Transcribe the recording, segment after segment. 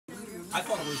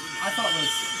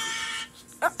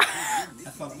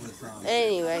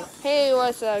Anyway, hey,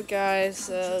 what's up, guys?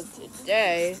 So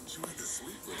today,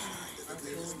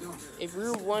 if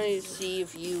you wanted to see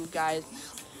if you guys,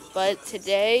 but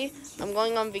today I'm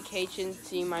going on vacation to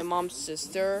see my mom's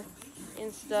sister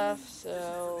and stuff.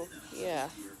 So yeah,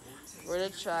 we're gonna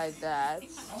try that.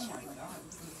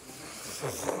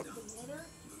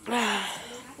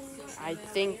 I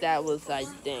think that was a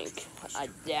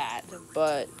dad,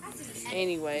 but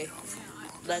anyway,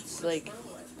 that's like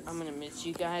I'm gonna miss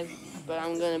you guys, but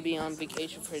I'm gonna be on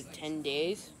vacation for 10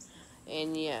 days,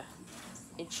 and yeah,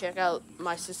 and check out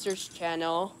my sister's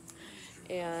channel,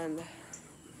 and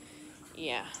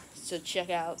yeah, so check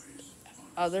out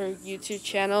other YouTube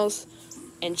channels,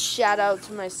 and shout out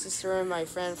to my sister and my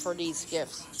friend for these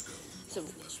gifts. So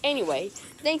anyway,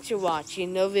 thanks for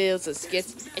watching. No videos of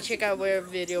skits, and check out where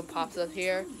video pops up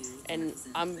here, and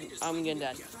I'm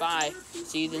gonna bye.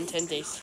 See you in 10 days.